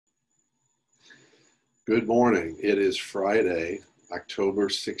Good morning. It is Friday, October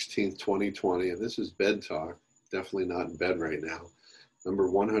 16th, 2020, and this is Bed Talk. Definitely not in bed right now. Number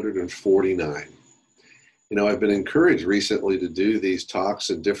 149. I've been encouraged recently to do these talks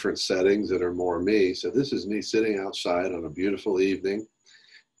in different settings that are more me. So this is me sitting outside on a beautiful evening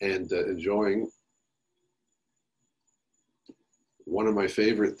and enjoying one of my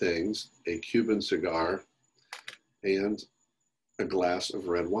favorite things, a Cuban cigar and a glass of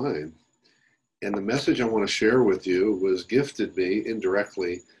red wine. And the message I want to share with you was gifted me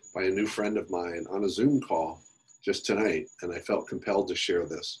indirectly by a new friend of mine on a Zoom call just tonight, and I felt compelled to share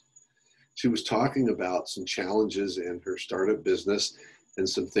this. She was talking about some challenges in her startup business and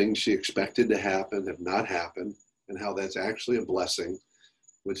some things she expected to happen have not happened, and how that's actually a blessing,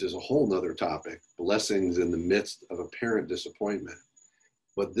 which is a whole nother topic, blessings in the midst of apparent disappointment.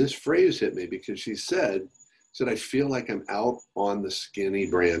 But this phrase hit me because she said, I feel like I'm out on the skinny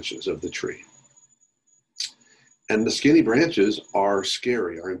branches of the tree. And the skinny branches are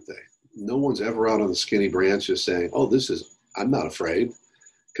scary, aren't they? No one's ever out on the skinny branches saying, I'm not afraid,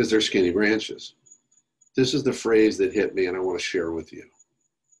 because they're skinny branches. This is the phrase that hit me and I want to share with you.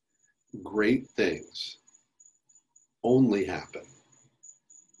 Great things only happen.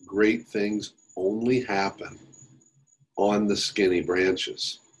 Great things only happen on the skinny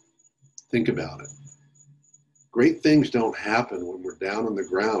branches. Think about it. Great things don't happen when we're down on the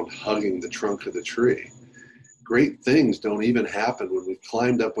ground hugging the trunk of the tree. Great things don't even happen when we've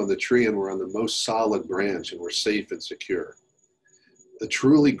climbed up on the tree and we're on the most solid branch and we're safe and secure. The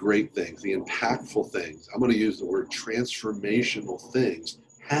truly great things, the impactful things, I'm going to use the word transformational things,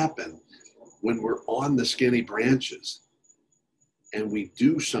 happen when we're on the skinny branches and we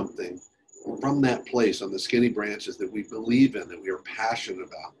do something from that place on the skinny branches that we believe in, that we are passionate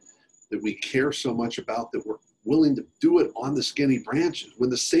about, that we care so much about, that we're willing to do it on the skinny branches,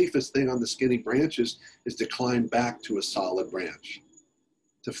 when the safest thing on the skinny branches is to climb back to a solid branch,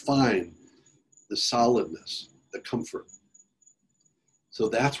 to find the solidness, the comfort. So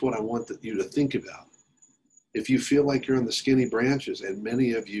that's what I want you to think about. If you feel like you're on the skinny branches, and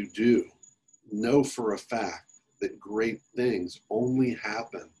many of you do, know for a fact that great things only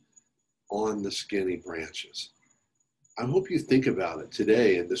happen on the skinny branches. I hope you think about it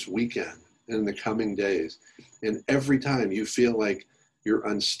today and this weekend and in the coming days. And every time you feel like you're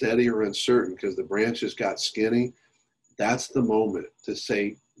unsteady or uncertain because the branches got skinny, that's the moment to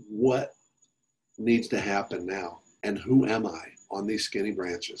say, what needs to happen now? And who am I on these skinny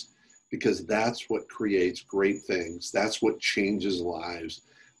branches? Because that's what creates great things. That's what changes lives.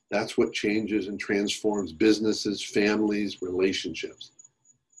 That's what changes and transforms businesses, families, relationships.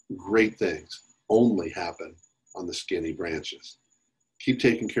 Great things only happen on the skinny branches. Keep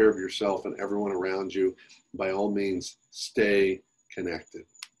taking care of yourself and everyone around you. By all means, stay connected.